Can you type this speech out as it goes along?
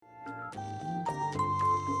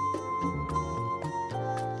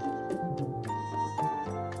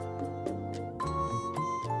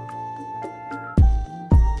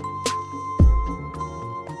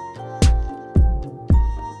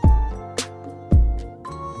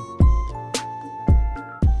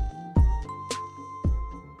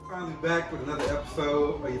back with another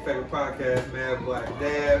episode of your favorite podcast, Mad Black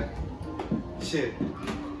Dad. Shit,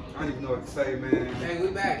 I don't even know what to say, man. Hey, we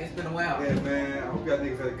back. It's been a while. Yeah, man. I hope y'all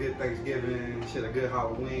niggas had a good Thanksgiving, shit, a good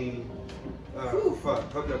Halloween. Hope y'all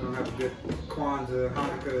gonna have a good Kwanzaa,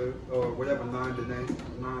 Hanukkah, or whatever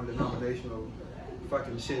non-denominational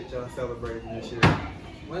fucking shit y'all celebrating this year.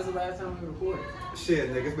 When's the last time we recorded?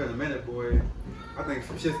 Shit, nigga, it's been a minute, boy. I think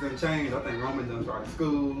some shit's done changed. I think Roman done started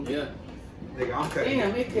school. Yeah. Nigga, I'm cutting.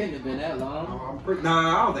 Damn, it couldn't have been that long.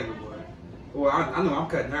 Nah, I don't think it would. Well, I know I'm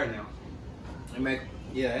cutting her now.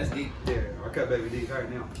 Yeah, that's deep. Yeah, I cut Baby D's hair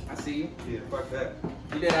now. I see you. Yeah, fuck that.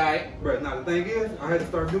 You did alright. Bruh, now the thing is, I had to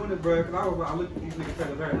start doing it, bruh, because I looked at these niggas cut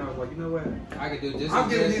his hair and I was like, you know what? I could do just I'm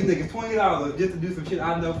giving these niggas $20 just to do some shit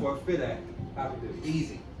I know for a fit act. I could do.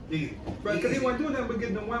 Easy. Easy. Bruh, because he wasn't doing nothing but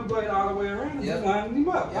getting the one blade all the way around and just Yep. lining him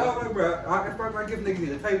up. Yep. I was like, bruh, I first I give niggas need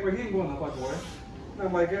a taper, he ain't going no fucking way.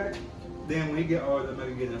 Nothing like that. Then when he get older,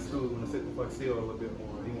 maybe get in school, when to sit the fuck still a little bit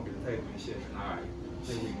more, he won't get the taper and shit. And alright,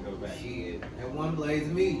 then we can go back. Shit. And one blaze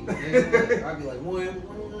me. I'd be like, one.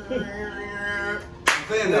 I'm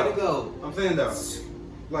saying Let it though. go. I'm saying though.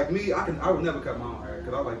 Like me, I would never cut my own hair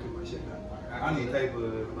because I like too much shit done. I need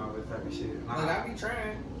tapers and all this type of shit. And Look, I be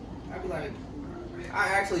trying. I be like, I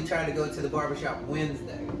actually tried to go to the barbershop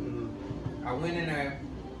Wednesday. I went in there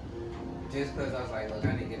just because I was like, look,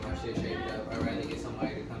 I need to get my shit shaped up. I'd rather get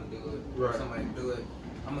somebody to come do it. Right. Somebody to do it.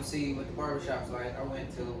 I'm going to see what the barbershop's like. I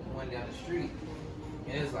went to one down the street,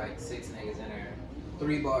 and it was like 6 niggas in there.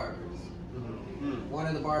 3 barbers. One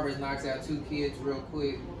of the barbers knocks out 2 kids real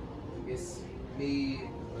quick. It's me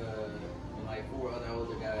and like 4 other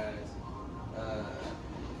older guys.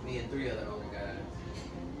 Me and 3 other older guys.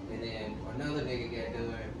 And then another nigga got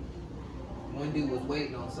done. One dude was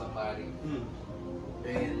waiting on somebody.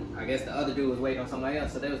 And I guess the other dude was waiting on somebody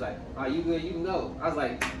else. So they was like, oh, you good? You can go. I was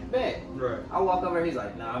like, bet. Right. I walk over, he's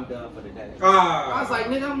like, nah, I'm done for the day. Ah, I was like,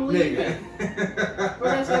 nigga, I'm leaving. Nigga. Bro,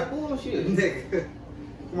 that's like bullshit. Nigga.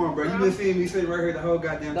 Come on, bro. You been seeing me sitting right here the whole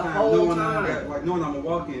goddamn The time. whole knowing time. knowing I'm gonna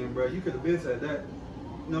walk in, bro. You could have been said that.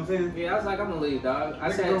 You know what I'm saying? Yeah, I was like, I'm gonna leave, dog. I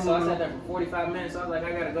sat there for 45 minutes. I was like,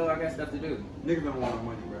 I gotta go. I got stuff to do. Niggas don't want no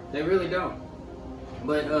money, bro. They really don't.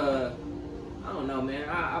 But I don't know, man.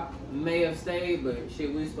 I may have stayed, but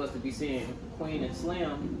shit, we were supposed to be seeing Queen and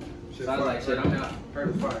Slim. Shit, So I was like, shit, I'm out.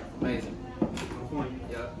 It's fire. Amazing. On point.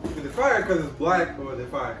 Yeah. Is it fire because it's black or is it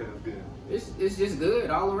fire because it's good? It's just good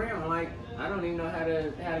all around. Like, I don't even know how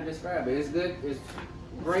to describe it. It's good. It's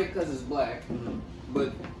great because it's black.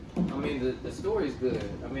 But I mean, the story's good.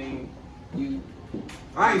 I mean,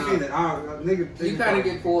 I ain't seen it. Nigga, you kind of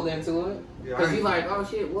get pulled into it Yeah, because I you ain't- like, oh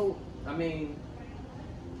shit. Well, I mean,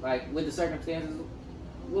 like with the circumstances,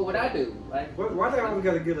 what would I do? Like, Why they always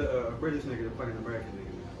gotta get a British nigga to play an American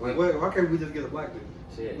nigga? Like, why can't we just get a black dude?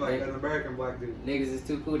 shit, Like an American black dude. niggas is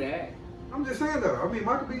too cool to act. I'm just saying though. I mean,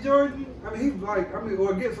 Michael B. Jordan. I mean, he's like,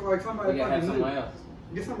 or get like somebody We gotta have fucking new. somebody else.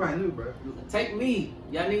 Get somebody new, bro. Take me.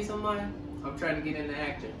 Y'all need somebody? I'm trying to get into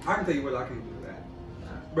acting. I can tell you what I can do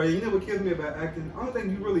that. Bro, you know what kills me about acting? The only thing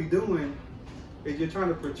you really doing is you're trying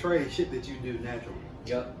to portray shit that you do naturally.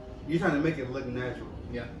 Yep. You're trying to make it look natural.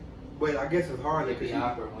 Yeah. But I guess it's harder It'd because be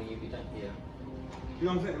awkward when you be done. Yeah. you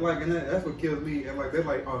know what I'm saying? Like, and that's what kills me. And like, they're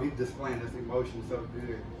like, oh, he's displaying this emotion so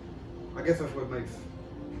good. I guess that's what makes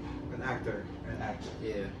an actor an actor.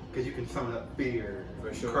 Yeah. Because you can summon up fear,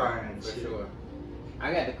 For sure. crying, For shit. sure.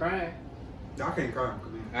 I got the crying. I can't cry, man.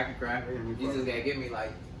 I can cry. Yeah, me You fuck. just gotta give me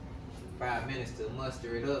like 5 minutes to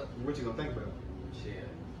muster it up. What you gonna think about? Shit.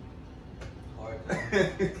 Hard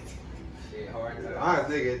time. Shit, hard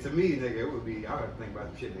time. To me, nigga, it would be, I would think about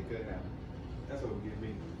some shit that could happen. That's what would get me.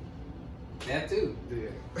 That too. Yeah.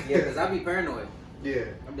 Yeah, because I be paranoid. Yeah.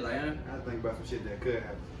 I be like, I think about some shit that could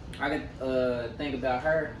happen. I could think about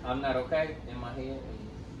her. I'm not okay in my head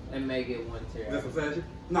and may get one tear. That's some sad shit?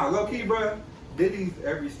 Nah, low key, bro. Diddy's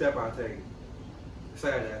Every Step I Take.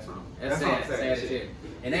 Sad ass song. That's all sad shit.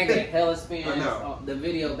 And that get hella spins. I know. The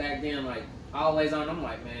video back then, like, always on. I'm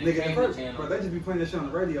like, man, Nigga, at change first, the channel. bro, they just be playing this shit on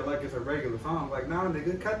the radio like it's a regular song. Like, nah,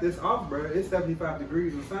 nigga, cut this off, bro. It's 75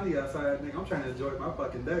 degrees and sunny outside, nigga. I'm trying to enjoy my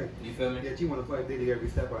fucking day. You feel me? Yet you want to play Diddy Every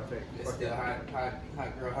Step I Take. It's Fuck still that.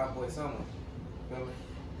 hot girl, hot boy summer. Feel me?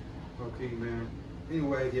 Okay, man.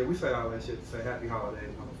 Anyway, yeah, we say all that shit to say happy holidays,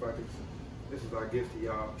 motherfuckers. This is our gift to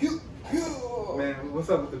y'all. Man, what's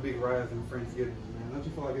up with the big rise in Friendsgiving, man? Don't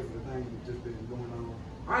you feel like it's a thing that's just been going on?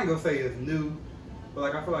 I ain't gonna say it's new, but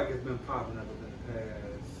like I feel like it's been popping up within the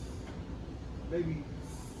past maybe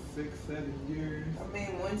 6-7 years. I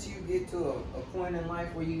mean, once you get to a point in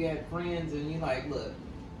life where you got friends and you like, look,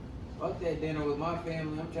 fuck that dinner with my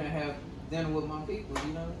family. I'm trying to have dinner with my people,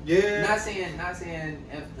 you know? Yeah. Not saying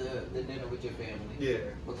F the dinner with your family. Yeah.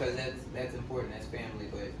 Because that's important as family,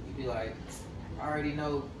 but you be like, I already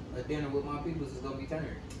know a dinner with my people is gonna be turned.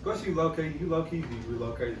 Plus you low key be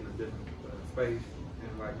relocated in a different space,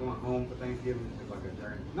 and like going home for Thanksgiving is like a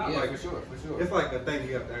journey. Not yeah, like for sure. It's like a thing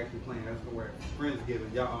you have to actually plan. That's where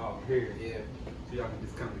Friendsgiving, y'all all here. Yeah. So y'all can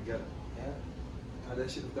just come together. Yeah. Oh, that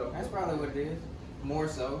shit is dope. That's probably what it is. More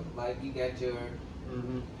so, like you got your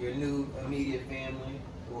new immediate family,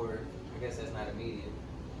 or I guess that's not immediate.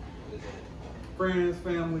 What is that? Friends,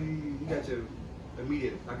 family. You got your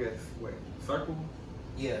immediate, I guess, circle.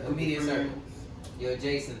 Yeah, Group immediate of circle. friends. Your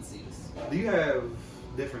adjacencies. Do you have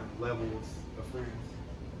different levels of friends?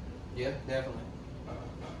 Yeah, definitely.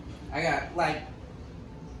 I got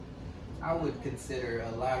I would consider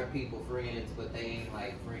a lot of people friends, but they ain't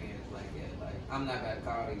like friends like that. Like I'm not about to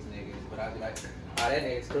call these niggas, but I'd be like, oh, that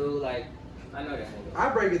nigga's cool. Like I know that nigga. I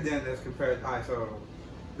break it down as compared. Alright, so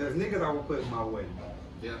there's niggas I would put in my wedding.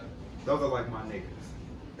 Yeah. Those are like my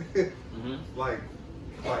niggas. like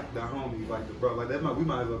the homies, like the bro, like that. We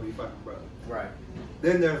might as well be fucking brothers. Right.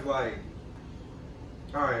 Then there's like,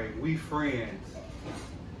 all right, we friends,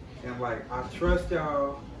 and like I trust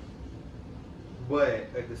y'all, but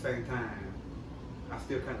at the same time, I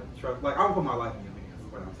still kind of trust. Like I would put my life in your hands.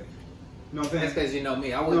 Is what I'm saying. You know what I'm saying? That's because you know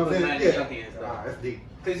me. I You know wouldn't what put I'm mine saying? in your hands though. Ah, that's deep.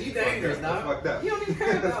 Cause you dangerous, That's dog. fucked up. You don't even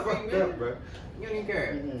care That's about me, fucked man. up, bro. You don't even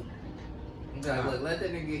care. You like, look, let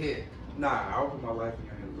that nigga get hit. Nah, I would put my life in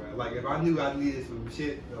your hands, bro. Like if I knew I needed some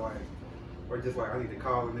shit, or just like I need to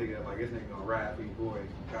call a nigga, like this nigga gonna ride for you, boy.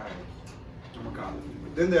 God, I'm gonna call this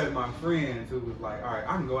nigga. Then there's my friends who was like, all right,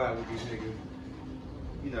 I can go out with these niggas,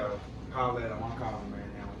 you know, holler at them, I'm calling them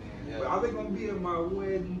right now and then. Yeah. But are they gonna be at my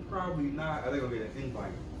wedding? Probably not. Are they gonna get an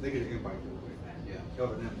invite? They get an invite to the wedding. Yeah.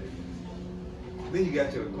 Other than niggas. Then you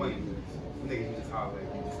got your acquaintances, niggas you just holler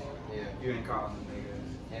at. Yeah. You ain't calling them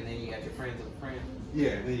niggas. And then you got your friends of a friend.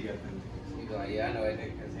 Yeah, then you got them niggas. You be like, yeah, I know that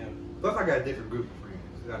nigga. That's him. Plus I got a different group of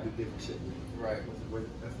friends that I do different shit with. Right.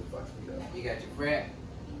 That's what fucks me up. You got your frat.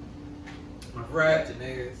 My You frat, got your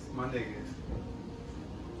niggas. my niggas.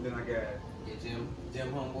 Then I got, Your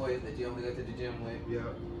gym homeboys that you only go to the gym with. yeah.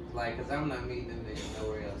 Like, cause I'm not meeting them niggas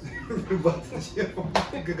nowhere else. But the shit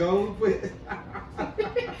I could go with.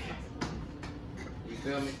 You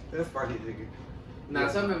feel me? That's funny, nigga. Nah,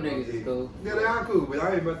 some of them niggas is cool. Yeah, they are cool, but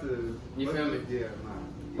I ain't about to. You feel me? Yeah, nah.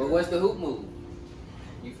 But what's the hoop move?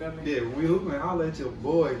 You feel me? Yeah, when we hooping, I'll let your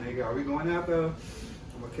boy, nigga. Are we going out there? I'm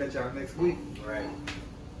gonna catch y'all next week. Right.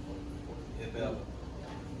 If ever.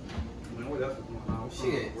 Man, what else is going on?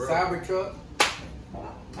 Shit. World. Cybertruck.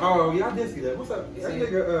 Oh, yeah, I did see that. What's up? You That see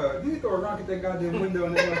nigga, did he throw a rock at that goddamn window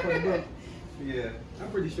in that motherfucker, bro? Yeah, I'm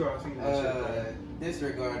pretty sure I've seen that shit, bro.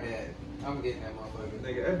 Disregard that. I'm getting that motherfucker.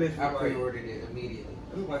 Nigga, that bitch I was like, pre-ordered it immediately.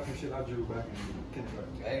 it looked like some shit I drew back in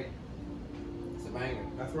kindergarten. Hey. It's a banger.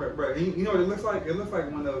 That's right, bro. And you know what it looks like? It looks like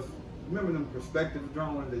one of those, remember them perspective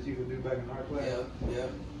drawings that you could do back in art class? Yeah.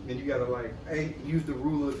 And you gotta like use the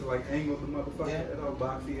ruler to like angle the motherfucker. Yeah. That old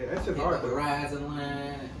boxy. Yeah, that's just Hit hard the though. horizon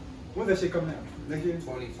line. When's that shit coming out? Next year?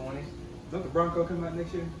 2020. Don't the Bronco come out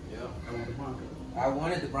next year? Yeah. I want the Bronco. I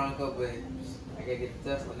wanted the Bronco, but I gotta get the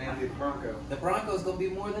Tesla now. I need the Bronco. The Bronco's gonna be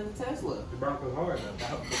more than the Tesla. The Bronco's hard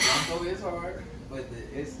though. The Bronco is hard, but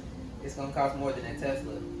it's gonna cost more than that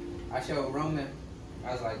Tesla. I showed Roman.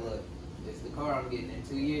 I was like, look, it's the car I'm getting in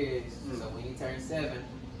 2 years. So when you turn 7,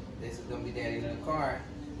 this is gonna be daddy's new car.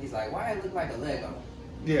 He's like, why it look like a Lego?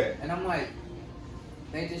 Yeah. And I'm like,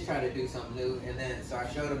 they just try to do something new. And then so I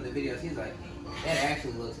showed him the videos. He's like, that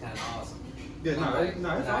actually looks kind of awesome. Yeah, I'm like,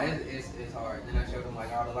 it's hard. it's hard. Then I showed him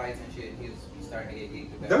like all the lights and shit. And he was starting to get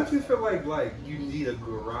geeked about. Don't you feel like you need a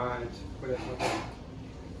garage for that stuff?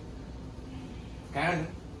 Kind of.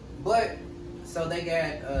 But so they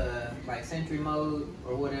got like Sentry mode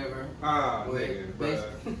or whatever. Ah, where nigga,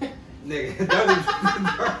 bruh. bas- Nigga,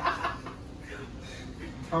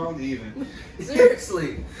 don't even.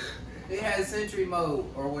 Seriously, it has Sentry mode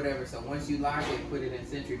or whatever. So once you lock it, put it in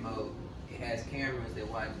Sentry mode. It has cameras that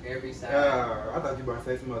watch every side. I thought you were about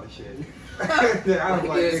to say some other shit. I was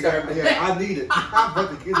like, Good nigga, start. yeah, I need it. I'm about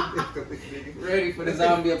to get it. Nigga. Ready for the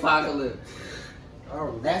zombie apocalypse.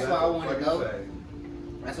 Oh, That's why I want to fucking go. say.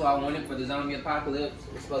 That's why I want it for the zombie apocalypse.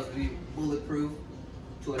 It's supposed to be bulletproof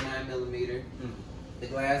to a 9mm. The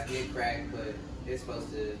glass did crack, but it's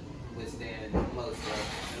supposed to withstand most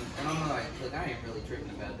stuff. And I'm like, look, I ain't really tripping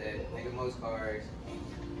about that. Nigga, most cars,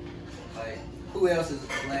 like, who else's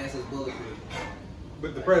glass is bulletproof?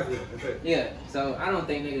 But the president, that's it. Yeah, so I don't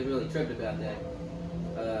think niggas really tripped about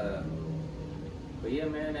that. But yeah,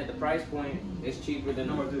 man, at the price point, it's cheaper than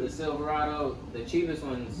How much the is it? Silverado. The cheapest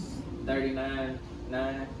one's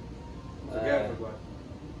 $39.9. The gas is like.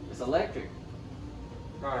 It's electric.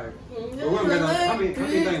 Alright. But we don't got how many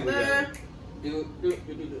things we got?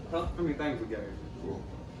 Huh? How many things we got?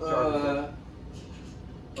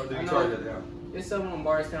 Or do you I charge know. at the house? It's something on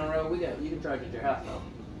Bardstown Road. You can charge at your house though.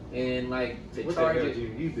 And like to What's charge that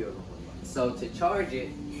it. LG bill? So to charge it,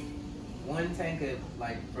 one tank of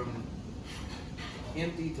like from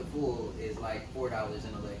empty to full is like $4 in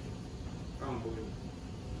electric. I don't believe it.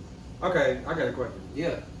 Okay, I got a question.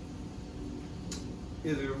 Yeah.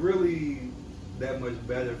 Is it really that much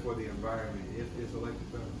better for the environment if it's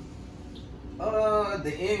electric better?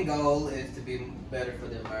 The end goal is to be better for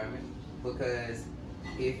the environment because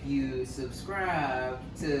if you subscribe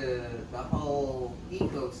to the whole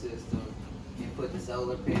ecosystem and put the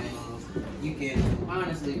solar panels, you can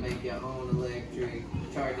honestly make your own electric,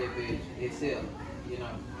 charge that bitch itself, you know.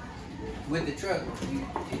 With the truck,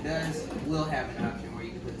 will have an option where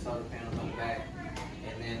you can put the solar panels on the back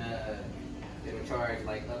and then it'll charge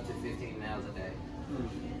like up to 15 miles a day.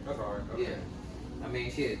 That's alright. Okay. Yeah. I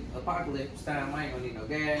mean, shit, apocalypse time, I ain't gonna need no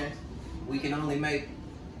gas. We can only make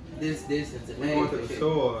this distance a We day. going to the shit.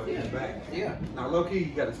 store Yeah. and back. Yeah. Now, low key,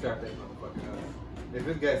 you gotta strap that motherfucker up. If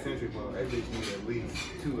it's got Sentry mode, that bitch needs at least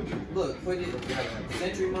 2 or 3. Look, put it You gotta have it.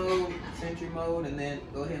 Sentry mode, and then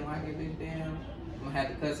go ahead and lock that bitch down. I'm gonna have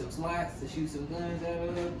to cut some slots to shoot some guns out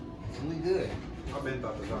of it, and we good. I've been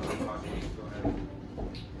thought the zombie apocalypse was gonna happen.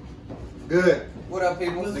 Good. What up,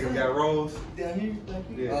 people? This nigga got rolls. Down here,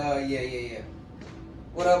 Yeah. Yeah.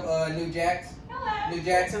 What up, New Jacks? Hello. New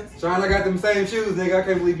Jacksons? Sean, I got them same shoes, nigga. I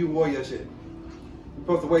can't believe you wore your shit. You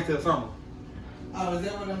supposed to wait till summer. Oh, is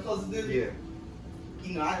that what I'm supposed to do? Yeah.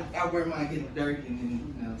 You know, I wear mine getting dirty and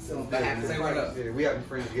then, you know, so I have to say what up. Yeah, we having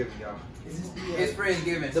Friendsgiving, y'all. Is this the, It's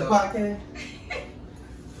Friendsgiving, the so podcast?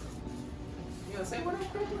 you know, say what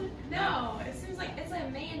up, Brooklyn? No, it seems like it's a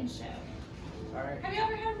man show. All right. Have you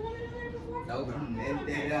ever had a woman on there before? Nope.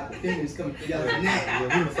 Edit out the fingers coming together now.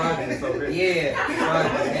 Yeah, we were side dance over here. Yeah. Side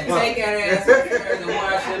dance. And take that ass upstairs and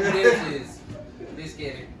wash them dishes. Just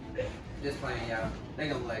kidding. Just playing, y'all. They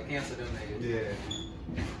gonna like cancel them niggas. Yeah.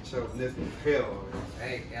 Chauvinistic as hell over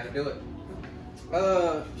Hey, gotta do it.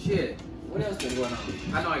 Shit. What else been going on?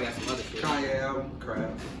 I know I got some other here. shit. Kanye album,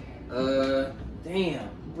 crap. Damn.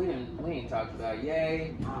 We ain't talked about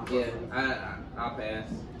Yay. Yeah, I'll pass.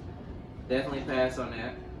 Definitely pass on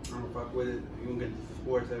that. I don't fuck with it. You gonna get into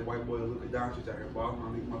sports, that white boy Luka Doncic out here balling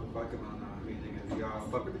on these motherfuckers. I mean, niggas, y'all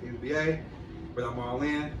fuck with the NBA, but I'm all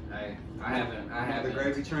in. Hey, I haven't. The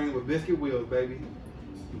gravy train with biscuit wheels, baby.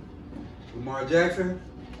 Lamar Jackson.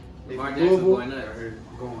 Lamar If Jackson Louisville, going nuts. out here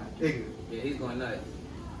going ignorant. Yeah, he's going nuts.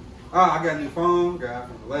 I got a new phone, got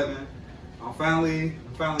from 11. I'm finally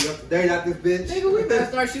up to date out this bitch. Nigga, we better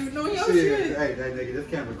start shooting on your shit. Hey, nigga, this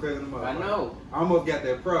camera clear them up. I know. I almost got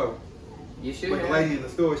that pro. You should But the have. lady in the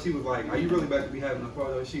store, she was like, "Are you really about to be having a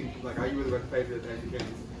photo shoot? Like, are you really about to pay for this as you can?"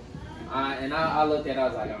 And I looked at it, I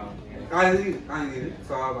was like, oh, yeah. I didn't need it.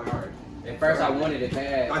 So I was like, all right. At first I wanted it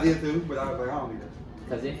I bad. did too, but I was like, I don't need it.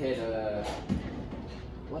 Because it had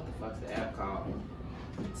what the fuck's the app called?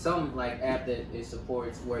 Some like app that it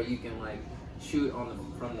supports where you can like shoot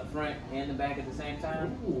from the front and the back at the same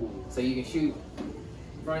time. Ooh. So you can shoot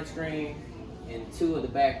front screen and 2 of the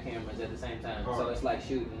back cameras at the same time. So it's like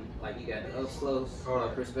shooting, like you got the up close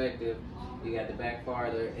perspective, you got the back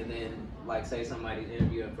farther, and then like say somebody's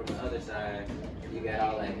interviewing from the other side, you got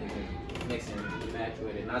all that nigga mixing and match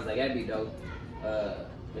with it. And I was like, that'd be dope.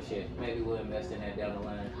 But shit, maybe we'll invest in that down the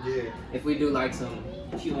line. Yeah. If we do like some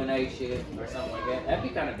Q&A shit or something like that, that'd be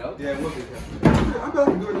kind of dope. Yeah, it will be. I bet I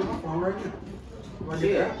can do it on my phone right now. Like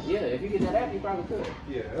Yeah, if you get that app, you probably could.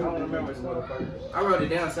 Yeah. I don't remember this some motherfucker. I wrote it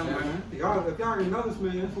down Yeah, somewhere. man. If y'all already noticed,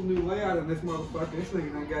 man, there's some new layout in this motherfucker. This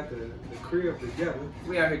nigga done got the crib together.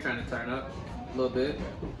 We out here trying to turn up a little bit.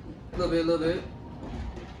 Little bit.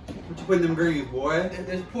 What you put in them greens, boy?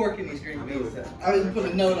 There's pork in these green I knew beans. it. I was put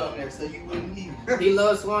a note on there so you wouldn't eat. He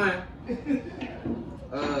loves swine.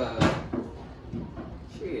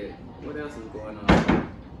 Shit. What else is going on?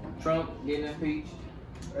 Trump getting impeached?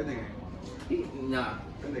 That nigga ain't. Nah.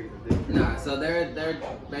 That nigga's a dick. Nah. So they're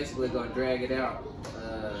basically gonna drag it out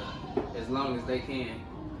as long as they can.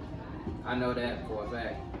 I know that for a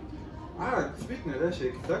fact. Speaking of that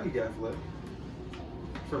shit, Kentucky got flipped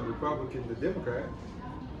from Republican to Democrat.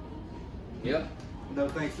 Yep. No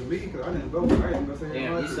thanks to me, because I didn't vote. I didn't go say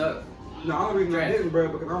Damn, you suck. No, the only reason I Trash. didn't, bro,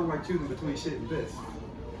 because I don't like choosing between shit and piss.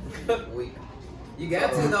 Weak. You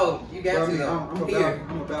got to though. You got to though. I'm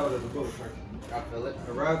a ballad of the bullet person. I feel it.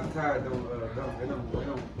 A rising tide don't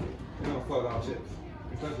float all ships,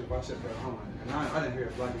 especially if I ship at home. And I didn't hear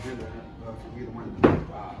a black agenda from either one of them.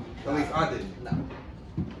 Wow. At least I didn't. No.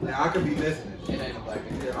 Now I could be missing it. It ain't a black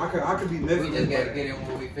and Yeah, I could be missing We it. just gotta but- get in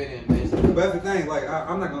where we fit in, basically. But that's the thing, like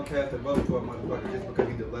I'm not gonna cast a vote for a motherfucker just because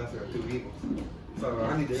he's the lesser of two evils. So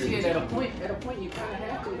I need to hear Shit, what at a you point, you kind of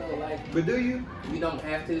have to though. Like, But do you? you don't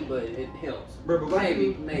have to, but it helps. Bro, but black Maybe,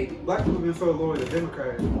 people, maybe. black people have been so loyal to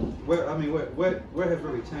Democrats. What has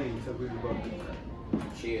really changed since we were both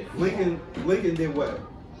Democrats? Shit. Lincoln did what?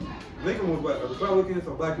 Lincoln was what? A Republican,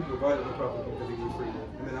 so black people voted Republican because he was freedom.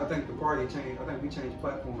 And then I think the party changed. I think we changed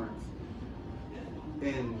platforms.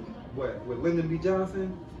 In what? With Lyndon B.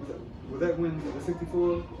 Johnson? Was that when the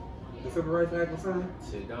 '64, the Civil Rights Act was signed?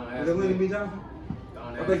 Shit, don't Was ask that Lyndon me. B. Johnson? Don't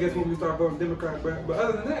I ask think that's me. when we started voting Democrat, but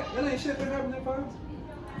other than that ain't shit that happened in five.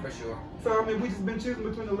 For sure. So I mean, we just been choosing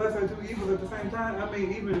between the lesser of two evils at the same time. I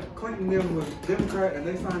mean, even Clinton them was Democrat, and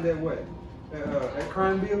they signed that what? That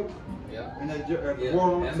crime bill, Yeah. and that Yeah.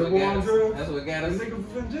 war on That's the what war got on us. drugs. That's what got And us. niggas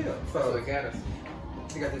was in jail. That's So what got us.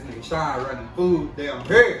 they got this nigga Shine running food down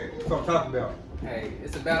here. That's what I'm talking about. Hey,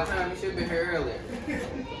 it's about time. You should have been here earlier.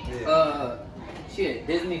 Yeah. Shit,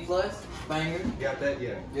 Disney Plus. Banger. Got that?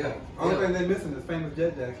 Yeah. Yeah. Only Yeah. thing they missing is famous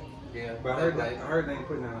Jet Jackson. Yeah. But I heard they ain't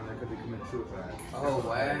putting that on there because he committed suicide. Oh,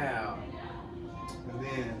 wow. And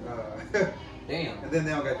then, Damn. and then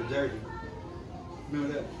they don't got the jersey.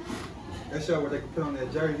 Remember that? That show where they could put on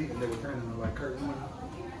that jersey and they would turn into like Kurt Warner.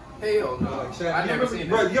 Hell no. Like Shaq. I You never remember- seen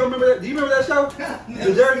bro, that. you don't remember that? Do you remember that show?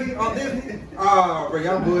 The jersey on Disney? Oh, bro,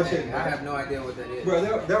 y'all bullshit. I have no idea what that is. Bro,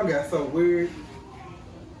 that one got so weird.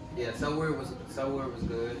 Yeah, So Weird was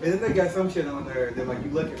good. And then they got some shit on there that like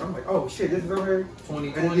you look at, I'm like, oh shit, this is on here. 2020.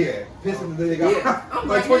 And then, yeah, pissing the nigga Yeah. off. I'm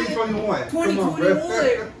Like like, 2021. Come on,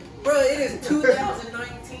 2021. Bro, it is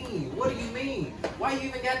 2019. What do you mean? Why you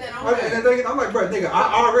even got that on And there? I'm like, bro, nigga,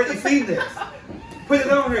 I already seen this. Put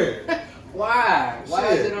it on here. Why? Why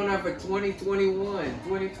is Shit. it on there for 2021,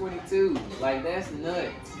 2022? Like, that's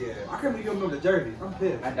nuts. Yeah, I can't believe you don't remember the jersey. I'm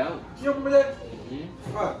pissed. I don't. You don't remember that? Mhm.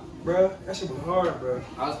 Fuck, bro. That shit was hard, bro.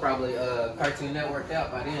 I was probably Cartoon Networked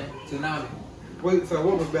out by then. Tsunami. Wait, so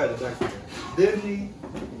what was better back then? Disney,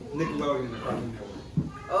 Nickelodeon, and Cartoon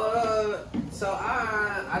Network. So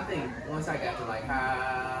I think once I got to like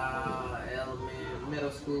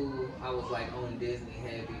middle school, I was like on Disney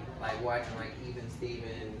heavy, like watching like Even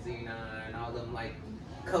Stevens, Z9, all them like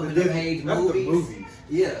coming The of Disney- age that's movies. the movies.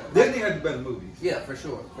 Yeah, Disney had the better movies. yeah, for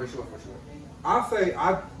sure. I'll say,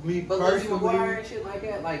 me But Lizzie McGuire personally, and shit like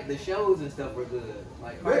that, like the shows and stuff were good.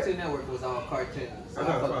 Like Cartoon Network was all cartoons. So I I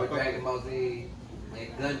know, fuck with fuck. Dragon Ball Z,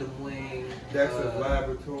 like Gundam Wing, Dexter's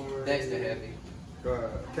Laboratory, Dexter heavy.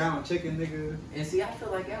 Cow and Chicken, nigga. And see, I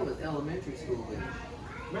feel like that was elementary school with me.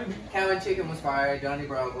 Maybe. Cow and Chicken was fire, Johnny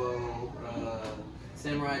Bravo,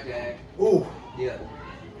 Samurai Jack. Ooh, Yeah.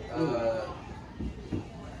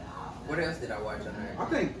 What else did I watch on there? I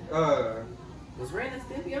think, Was Ren and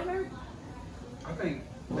Stimpy on there? I think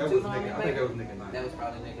that Too was long, Nick. I maybe? think that was Nick and Night. That was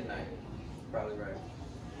probably Nick and Night. Probably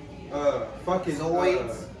right. Fucking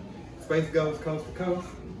Zoids. Space Ghost Coast to Coast.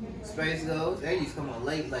 Space Ghost. That used to come on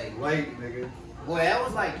late. Late, nigga. Boy, that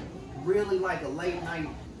was like really like a late night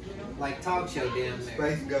like talk show damn near.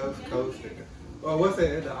 Space Ghost Coast to Coast. Oh, what's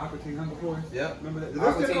that? The Aqua Teen Hunger Force? Yep. Remember that? Is that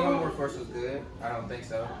Aqua still Teen going Hunger on? Force was good. I don't think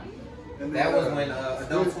so. And That then, was when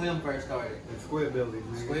Adult Squid- Swim first started. and Squidbillies,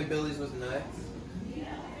 nigga. Squidbillies was nuts.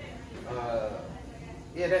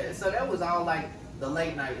 So that was all like the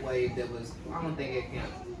late night wave. That was. I don't think it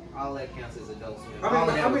counts. All that counts as Adult Swim. All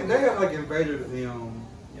of that I mean, was they good. had like Invaders,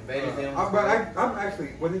 Invaders Zim. I'm actually,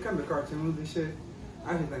 when it comes to cartoons and shit,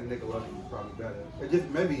 I actually think Nickelodeon is probably better. It just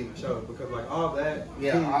maybe even shows because like all that,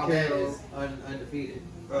 Yeah, King all that Kiddo, is undefeated.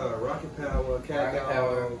 Rocket Power, Cat Rocket Dog,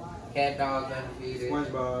 Power, Cat Dog undefeated.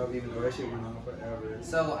 SpongeBob, even though that shit went on forever.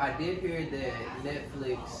 So I did hear that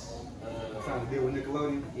Netflix, Trying to deal with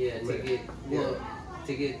Nickelodeon. yeah, to Lit. get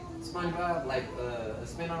to get SpongeBob like a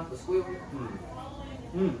spinoff of Squidward.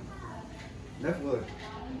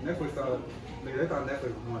 Netflix thought, nigga, they thought Netflix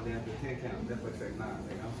was going down to 10 count. Netflix said, nah,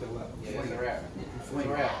 nigga, I'm still up. Yeah, it's a Swing it. wrap. Swing It's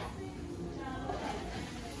a it. wrap.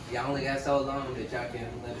 Y'all only got so long that y'all can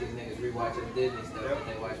let these niggas rewatch the Disney stuff Yep.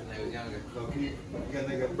 that they watched when they was younger. So keep, yeah,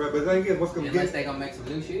 nigga, but the thing is, what's gonna Unless get, they gonna make some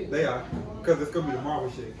new shit. they are, because it's gonna be the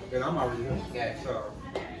Marvel shit, and I'm already here. Gotcha. So,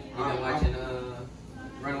 You been watching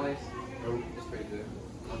Runaways? Nope. It's pretty good.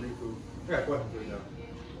 I need food. I got a question for you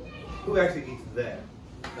though. Who actually eats that?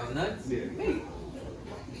 Those nuts? Yeah. Me.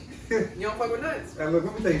 You don't fuck with nuts? And look,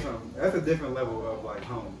 let me tell you something. That's a different level of like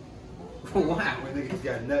home. Wow. When niggas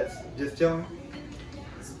got nuts just chilling.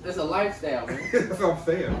 It's a lifestyle, man. That's what I'm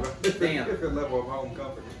saying, bro. It's a Damn. different level of home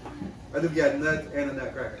comfort. I just got nuts and a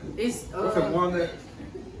nutcracker. It's What's a walnut?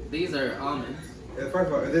 These are almonds. First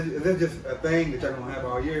of all, is this just a thing that y'all gonna have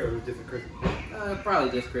all year, or is it just a Christmas?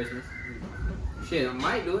 Probably just Christmas. Shit, I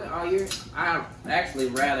might do it all year. I actually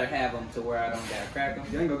rather have them to where I don't gotta crack them.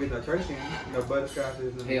 You ain't gonna get no church candy. No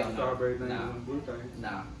butterscotches and Hell no. strawberry things Nah. and blue things.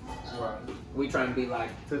 Nah, Right. we trying to be like,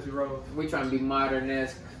 Tootsie Rolls. we trying to be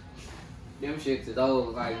modern-esque. Them shits is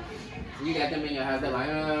old. Like, you got them in your house, they're like,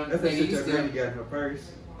 That's the nigga, shit you your still, granny got in her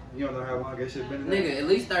purse. You don't know how long that shit been in there. nigga, at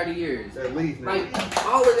least 30 years. At least, nigga. Like,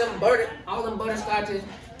 all them butterscotches,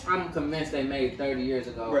 I'm convinced they made 30 years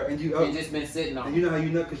ago. Right, and you and just been sitting on. And you know how you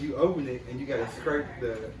know because you open it and you gotta scrape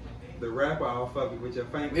the wrapper off of it with your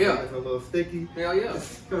finger. Yeah. It's a little sticky. Hell yeah.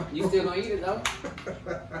 You still gonna eat it though?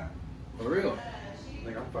 For real.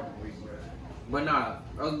 Like I'm fucking weak, bro. But nah,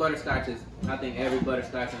 those butterscotches, I think every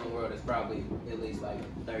butterscotch in the world is probably at least like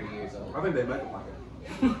 30 years old. I think they make them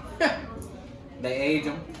like that. They age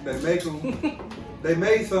them. They make them. They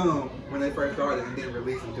made some when they first started and didn't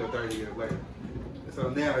release them until 30 years later. So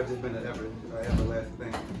now it's just been an everlasting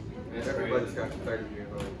thing. That's Every crazy. butterscotch is 30 years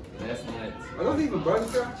old. That's nuts. Are those even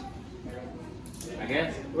butterscotch? I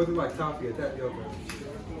guess. Was it like toffee or tapioca?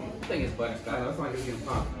 I think it's I butterscotch. know, that's like it's getting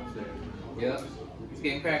popped upstairs. Yep. It's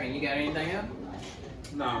getting cracking. You got anything else?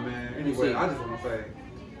 Nah, man. Let me Anyway, see. I just want to say,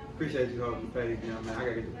 appreciate you holding the page, you know, man. I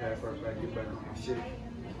gotta get the password back, get better on my shit.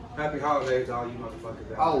 Happy holidays to all you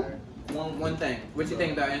motherfuckers out Oh, there. one thing. What you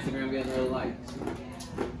think about Instagram getting little likes?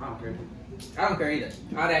 I don't care. I don't care either.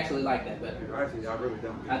 I'd actually like that better. Actually, I really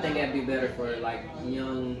don't. I think that'd be better for like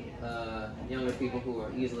younger people who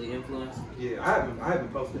are easily influenced. Yeah, I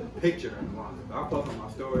haven't posted a picture in a while. I'll post on my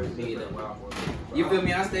stories. It's Me been a either. while for me. But You I- feel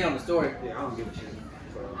me? I stay on the story. Yeah, I don't give a shit.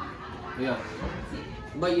 So, Yeah.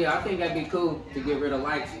 But yeah, I think that'd be cool to get rid of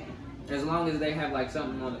likes. As long as they have like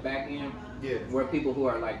something on the back end yeah. where people who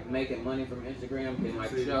are like making money from Instagram can like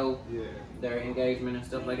See, show Yeah. their engagement and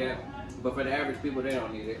stuff like that. But for the average people, they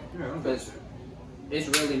don't need it. Yeah, I don't give a Because shit.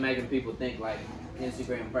 it's really making people think like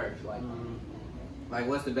Instagram first. Like, Mhm. like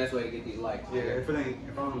what's the best way to get these likes? Yeah, if I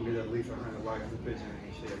don't get at least 100 likes, the picture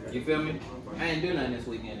ain't shit. You feel me? I ain't do nothing this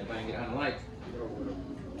weekend if I ain't get 100 likes.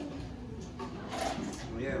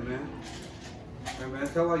 Yeah, man. Hey, man,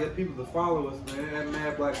 tell all your people to follow us, man. At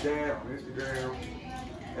Mad Black Dad on Instagram.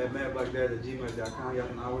 At madblackdad@gmail.com. Y'all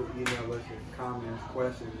can always email us your comments,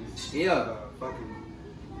 questions. Yeah. Fucking.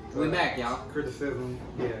 We back, y'all. Criticism.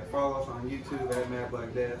 Yeah. Follow us on YouTube at Mad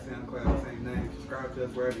Black Dad, SoundCloud, same name. Subscribe to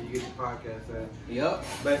us wherever you get your podcast at. Yup.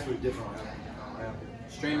 Basically different on Apple.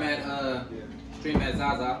 Stream at Yeah.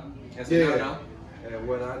 Zaza. That's a Yeah. no-no. And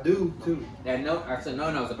what I do too. That no, I said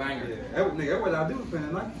no-no's a Yeah. banger. Nigga, what I do was spend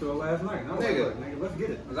the night to her last night. And I was Nigga. like, nigga, let's get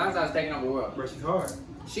it. Zaza's taking over the world. Bro, she's hard.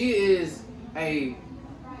 She is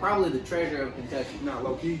probably the treasure of Kentucky. Not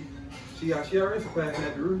low key. She already surpassed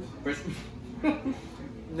Nappy Roots.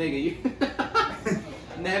 Nigga, you.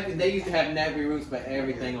 Nappy, they used to have nappy roots for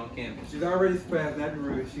everything on campus. She's already surpassed Nappy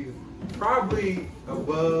Roots. She's probably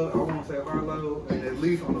above, I won't say Harlow, and at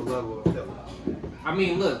least on the level of Hilla. I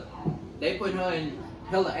mean, look, they put her in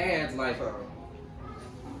hella ads, like, So,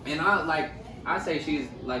 and I say she's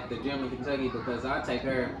like the gem of Kentucky because I take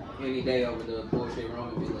her any day over the bullshit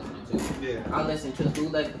Roman be listening to. yeah. I listened to Who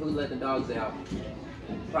Let the Dogs Out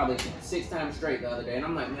probably 6 times straight the other day, and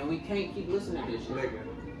I'm like, man, we can't keep listening to this shit. Nigga.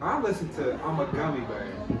 I listen to I'm a Gummy Bear.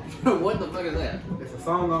 What the fuck is that? It's a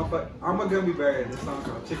song on I'm a Gummy Bear, and this song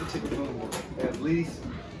called Chicka Chicka Boom at least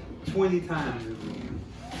 20 times this week.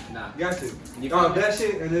 Nah. Got to. You feel me? That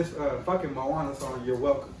shit and this fucking Moana song, You're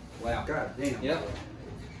Welcome. Wow. God damn. Yep.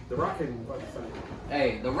 The Rock can't even fucking sing.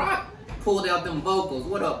 Hey, The Rock pulled out them vocals.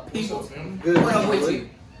 What up, people? Good. What up with you?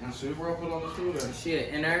 And shit, bro, put on the studio. Shit,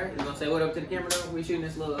 in there. You gonna say what up to the camera though? We shooting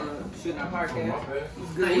this little, shooting our Oh, my podcast.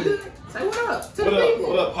 bad. Nah, you good? Say what up to What the up, people.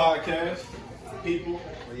 what up, podcast people?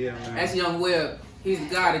 But yeah, man. That's Young Webb. He's the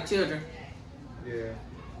god of children. Yeah.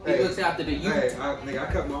 He looks after the youth. Hey, I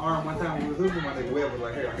cut my arm one time when we was hooping. My nigga Webb was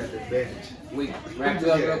like, hey, I got this bandage. We wrap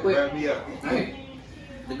you up real quick. Wrap me up. Hey,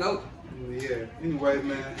 the goat. Yeah. Anyways,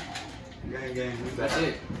 man. Gang. We That's back.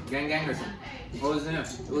 it. Gang Gangerson. What was him?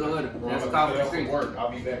 Uda. Bro, That's a I'm call for the off street. work.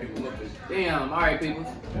 I'll be back in a little bit. Damn. All right, people.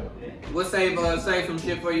 We'll save some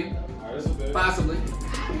shit for you. Alright, that's a bit. Possibly.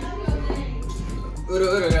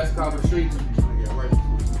 Uda. That's a call for the streets.